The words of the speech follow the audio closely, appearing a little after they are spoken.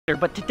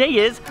But today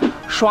is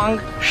双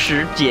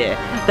十节.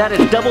 That is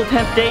double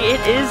 10th day. It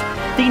is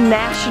the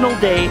national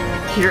day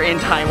here in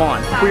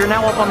Taiwan. We are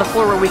now up on the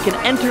floor where we can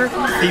enter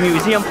the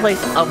museum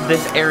place of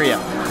this area.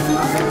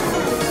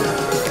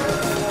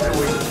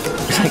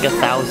 There's like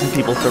 1,000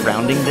 people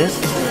surrounding this.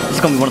 It's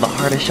gonna be one of the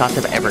hardest shots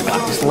I've ever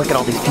got. Just look at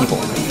all these people.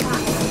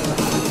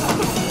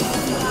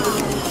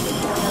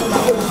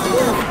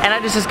 And I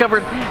just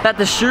discovered that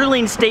the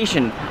Shilin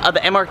station,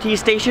 the MRT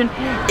station,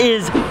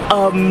 is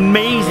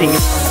amazing.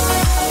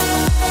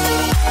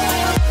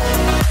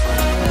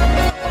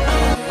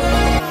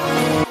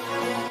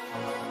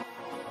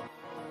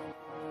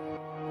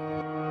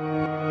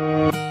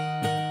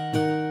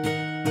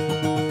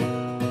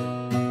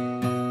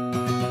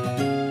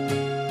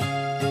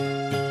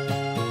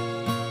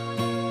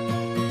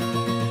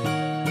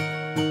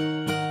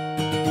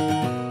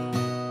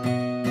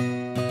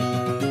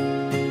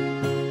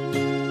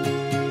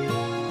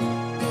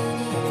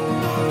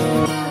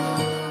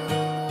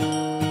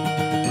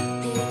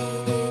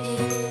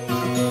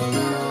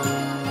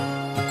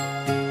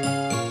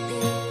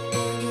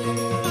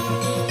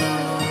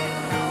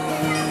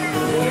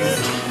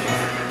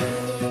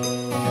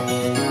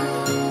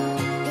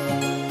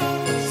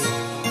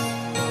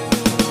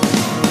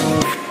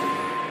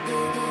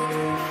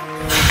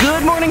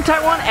 Good morning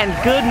Taiwan and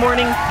good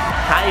morning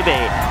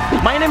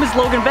Taipei. My name is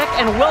Logan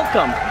and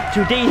welcome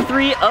to day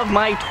 3 of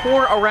my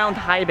tour around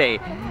Taipei.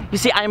 You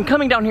see, I am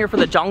coming down here for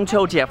the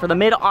Zhangqiujie, for the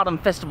Mid-Autumn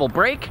Festival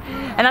break,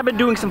 and I've been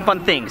doing some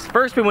fun things.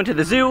 First we went to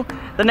the zoo,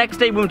 the next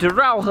day we went to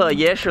Raohe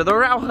Yeshi, the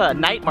Raohe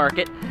night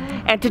market,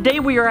 and today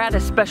we are at a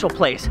special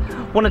place,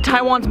 one of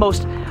Taiwan's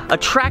most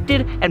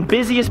attracted and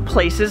busiest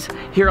places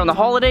here on the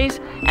holidays,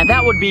 and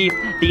that would be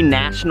the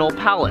National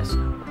Palace,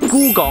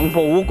故宮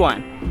博物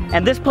館.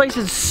 And this place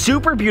is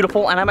super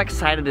beautiful and I'm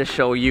excited to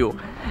show you.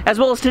 As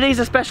well as today's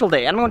a special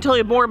day, and I'm going to tell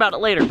you more about it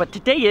later, but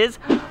today is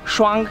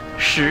双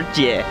十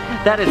节.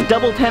 That is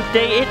double 10th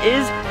day. It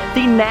is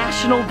the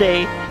national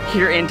day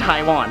here in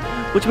Taiwan,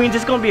 which means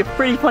it's going to be a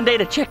pretty fun day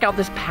to check out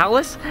this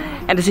palace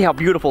and to see how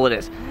beautiful it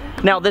is.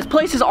 Now this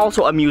place is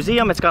also a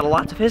museum, it's got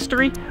lots of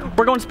history.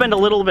 We're going to spend a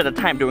little bit of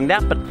time doing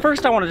that, but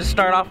first I want to just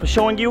start off with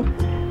showing you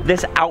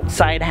this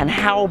outside and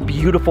how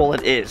beautiful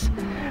it is.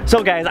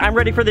 So guys, I'm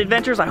ready for the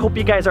adventures. I hope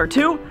you guys are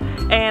too.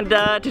 And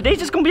today's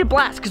just gonna be a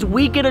blast because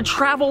we get to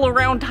travel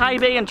around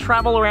Taipei and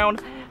travel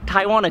around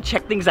Taiwan and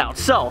check things out.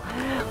 So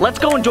let's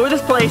go enjoy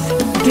this place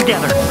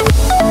together.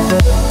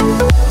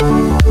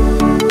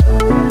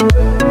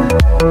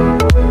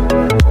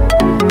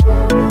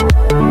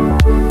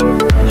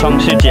 双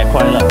十节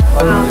快乐。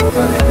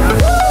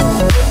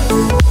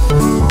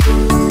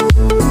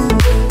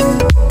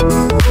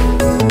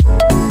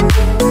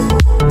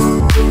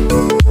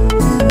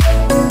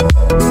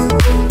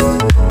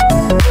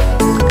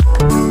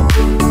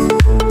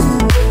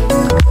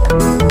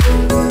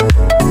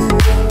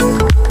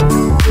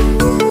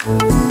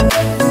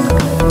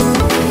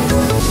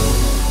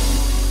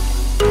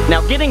 Now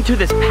getting to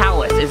this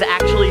palace is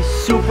actually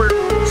super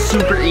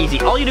easy.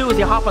 All you do is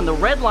you hop on the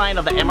red line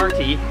of the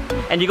MRT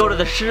and you go to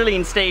the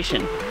Shilin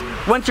station.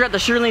 Once you're at the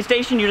Shilin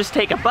station, you just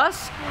take a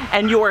bus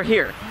and you are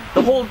here.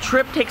 The whole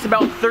trip takes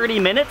about 30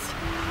 minutes.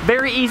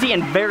 Very easy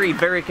and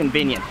very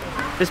convenient.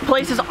 This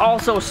place is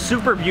also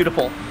super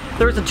beautiful.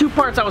 There's the 2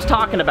 parts I was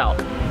talking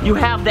about. You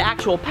have the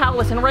actual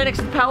palace, and right next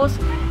to the palace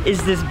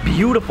is this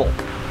beautiful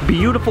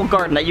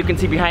garden that you can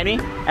see behind me,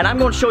 and I'm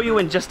going to show you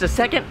in just a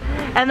second.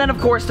 And then of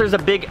course there's a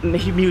big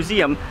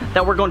museum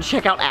that we're going to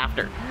check out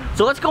after.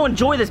 So let's go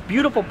enjoy this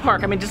beautiful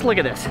park. I mean, just look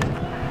at this.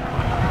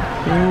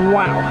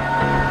 Wow.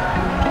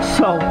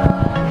 So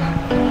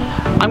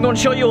I'm going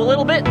to show you a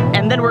little bit,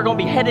 and then we're going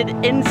to be headed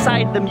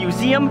inside the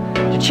museum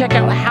to check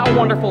out how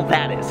wonderful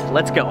that is.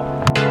 Let's go.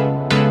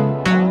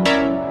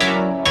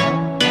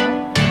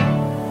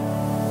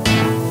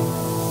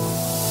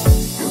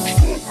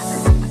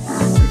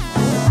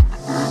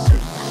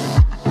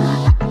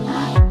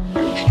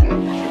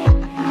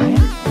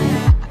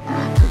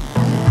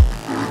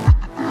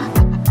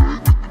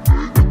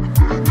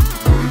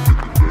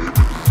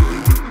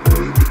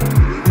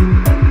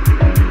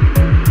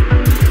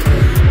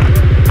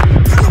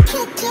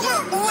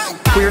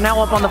 We are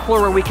now up on the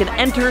floor where we can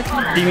enter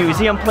the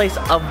museum place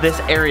of this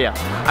area.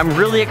 I'm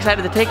really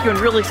excited to take you and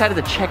really excited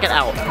to check it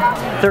out.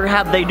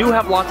 They do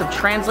have lots of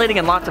translating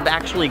and lots of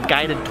actually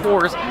guided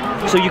tours,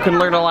 so you can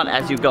learn a lot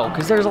as you go,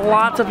 because there's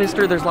lots of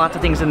history, there's lots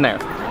of things in there.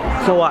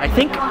 So I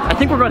think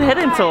we're going to head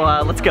in, so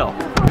let's go.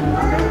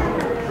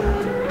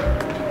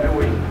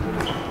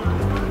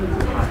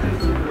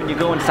 When you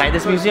go inside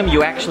this museum,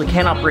 you actually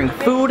cannot bring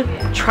food,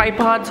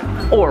 tripods,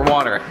 or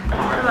water.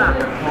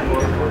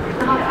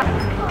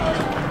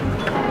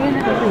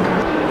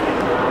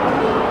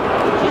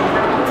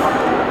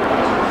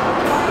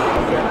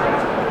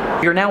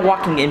 You're now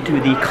walking into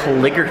the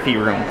calligraphy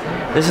room.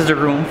 This is a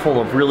room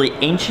full of really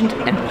ancient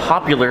and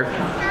popular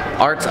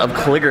arts of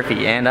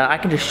calligraphy, and I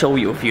can just show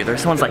you a few.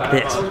 There's ones like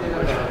this.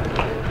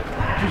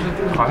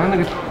 好像那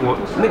个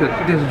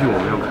电视剧我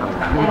没有看过，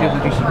那个电视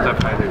剧是不是在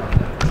拍这个？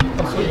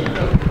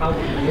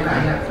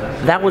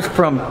 That was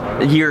from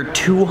year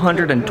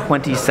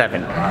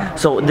 227.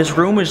 So this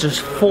room is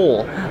just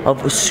full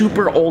of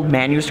super old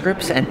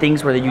manuscripts and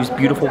things where they use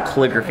beautiful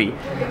calligraphy.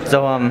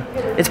 So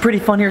it's pretty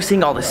fun here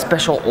seeing all this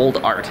special old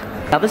art.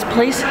 Now this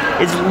place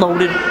is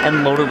loaded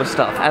and loaded with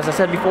stuff. As I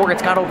said before,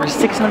 it's got over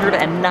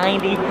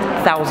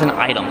 690,000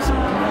 items.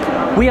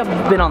 We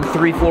have been on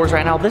 3 floors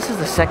right now. This is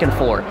the 2nd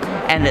floor.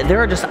 And there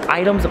are just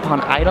items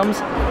upon items,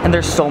 and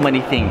there's so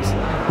many things.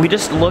 We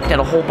just looked at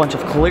a whole bunch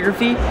of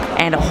calligraphy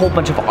and a whole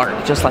bunch of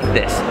art, just like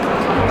this.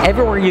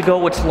 Everywhere you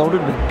go, it's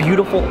loaded with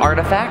beautiful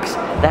artifacts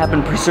that have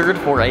been preserved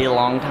for a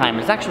long time.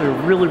 It's actually a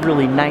really,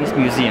 really nice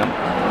museum,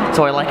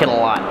 so I like it a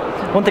lot.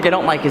 One thing I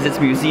don't like is its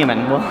museum,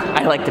 and well,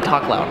 I like to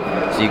talk loud,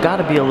 so you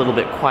gotta be a little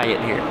bit quiet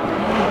here.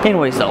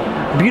 Anyways though,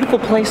 beautiful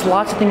place,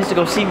 lots of things to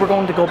go see. We're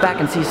going to go back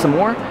and see some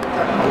more.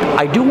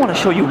 I do want to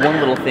show you one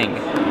little thing.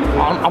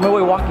 On my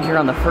way walking here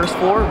on the 1st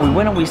floor, we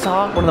went and we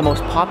saw one of the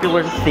most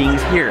popular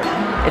things here.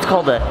 It's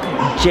called a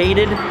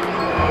jaded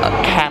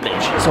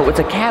cabbage. So it's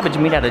a cabbage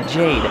made out of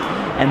jade.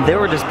 And there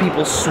were just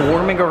people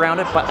swarming around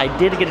it, but I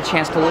did get a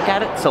chance to look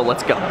at it, so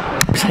let's go.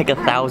 There's like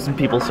 1,000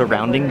 people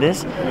surrounding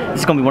this. This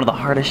is gonna be one of the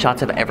hardest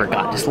shots I've ever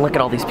got. Just look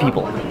at all these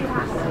people.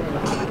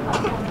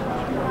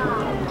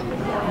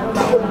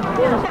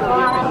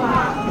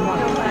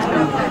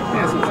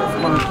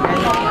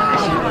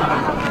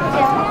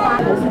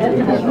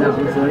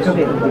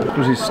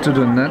 Was he stood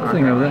on that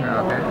thing over there?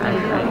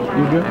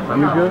 You good?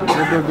 You good?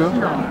 You good?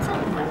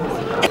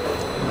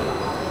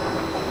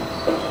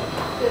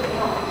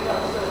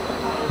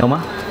 Elma?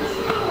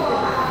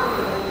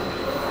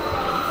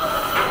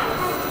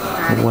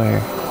 Where?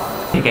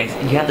 Hey guys,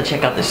 you have to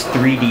check out this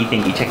 3D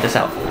thingy. Check this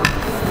out.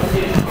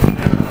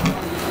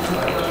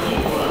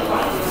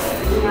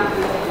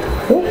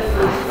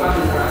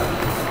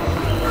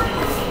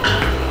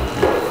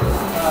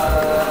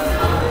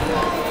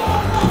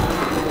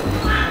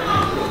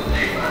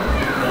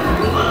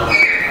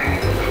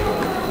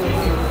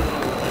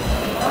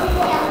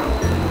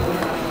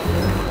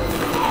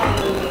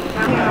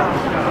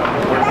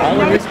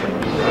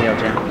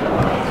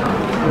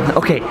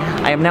 Okay,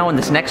 I am now in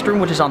this next room,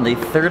 which is on the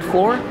 3rd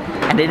floor,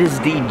 and it is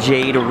the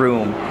jade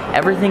room.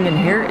 Everything in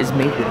here is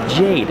made with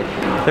jade.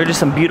 There are just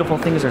some beautiful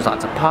things. There's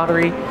lots of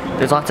pottery,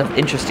 there's lots of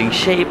interesting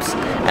shapes,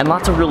 and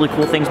lots of really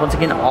cool things, once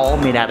again, all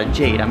made out of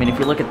jade. I mean, if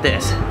you look at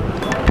this.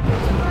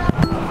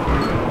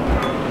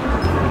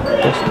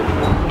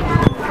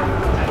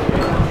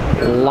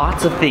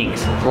 Lots of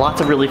things,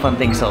 lots of really fun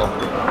things. So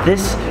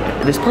this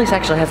place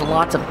actually has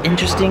lots of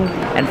interesting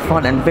and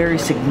fun and very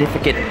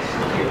significant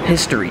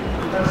history.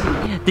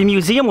 The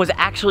museum was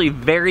actually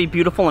very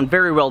beautiful and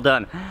very well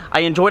done. I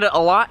enjoyed it a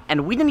lot,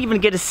 and we didn't even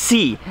get to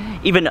see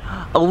even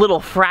a little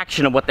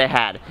fraction of what they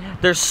had.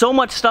 There's so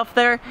much stuff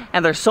there,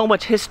 and there's so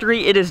much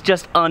history, it is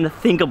just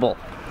unthinkable.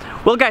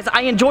 Well guys,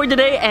 I enjoyed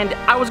today, and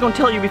I was going to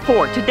tell you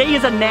before, today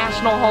is a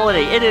national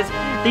holiday. It is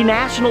the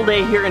national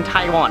day here in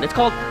Taiwan. It's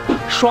called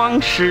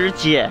双十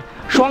节.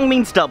 Shuang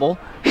means double,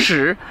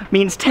 Shi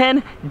means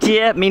 10,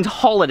 Jie means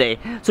holiday.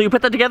 So you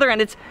put that together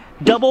and it's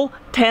double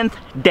 10th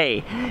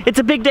day. It's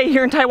a big day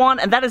here in Taiwan,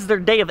 and that is their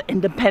day of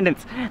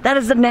independence. That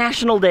is the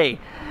national day.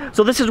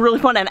 So this is really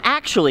fun, and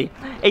actually,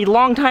 a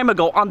long time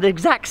ago, on the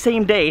exact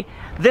same day,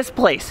 this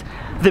place,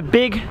 the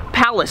big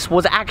palace,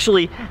 was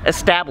actually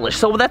established.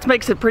 So that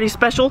makes it pretty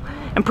special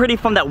and pretty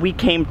fun that we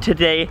came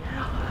today.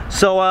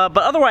 So,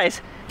 but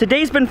otherwise,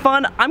 today's been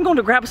fun. I'm going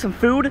to grab some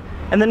food,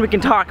 and then we can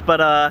talk, but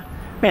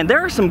man, there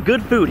are some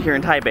good food here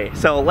in Taipei,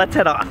 so let's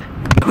head off.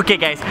 Okay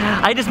guys,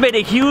 I just made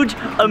a huge,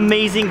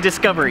 amazing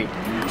discovery.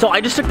 So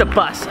I just took the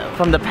bus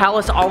from the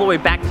palace all the way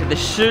back to the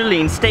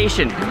Shilin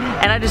station,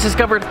 and I just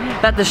discovered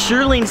that the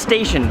Shilin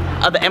station,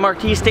 the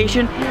MRT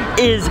station,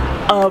 is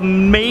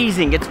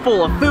amazing. It's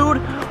full of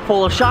food,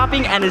 full of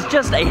shopping, and it's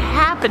just a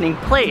happening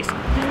place.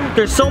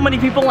 There's so many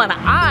people, and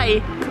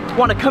I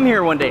want to come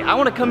here one day. I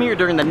want to come here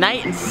during the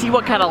night and see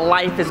what kind of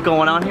life is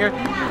going on here.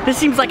 This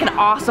seems like an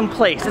awesome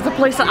place. It's a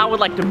place that I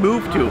would like to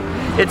move to.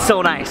 It's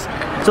so nice.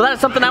 So that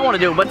is something I want to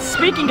do. But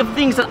speaking of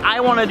things that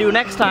I want to do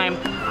next time,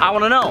 I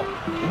want to know,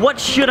 what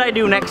should I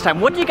do next time?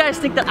 What do you guys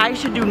think that I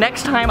should do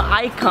next time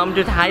I come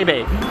to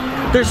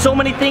Taipei? There's so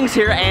many things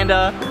here, and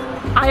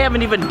I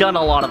haven't even done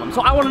a lot of them.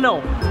 So I want to know,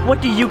 what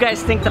do you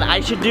guys think that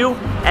I should do?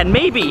 And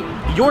maybe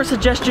your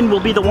suggestion will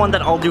be the one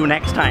that I'll do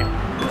next time.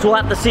 So we'll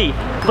have to see.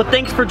 But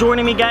thanks for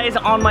joining me guys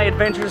on my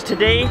adventures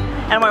today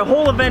and my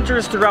whole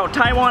adventures throughout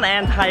Taiwan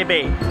and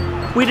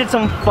Taipei. We did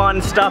some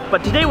fun stuff,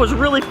 but today was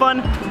really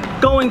fun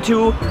going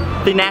to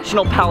the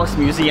National Palace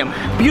Museum.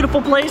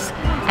 Beautiful place,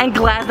 and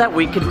glad that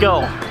we could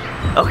go.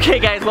 Okay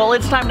guys, well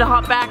it's time to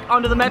hop back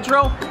onto the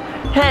metro,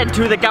 head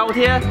to the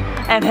Gaotie,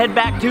 and head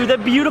back to the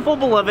beautiful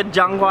beloved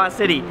Zhanghua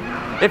City.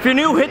 If you're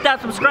new, hit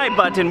that subscribe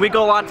button. We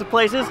go lots of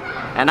places,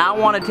 and I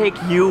want to take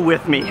you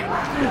with me.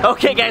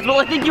 Okay guys, well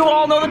I think you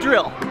all know the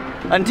drill.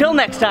 Until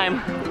next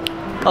time,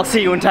 I'll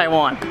see you in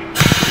Taiwan.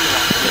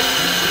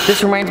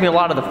 This reminds me a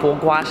lot of the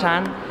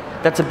Fuguashan.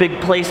 That's a big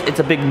place. It's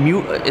a big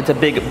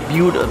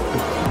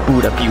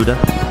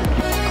Buddha.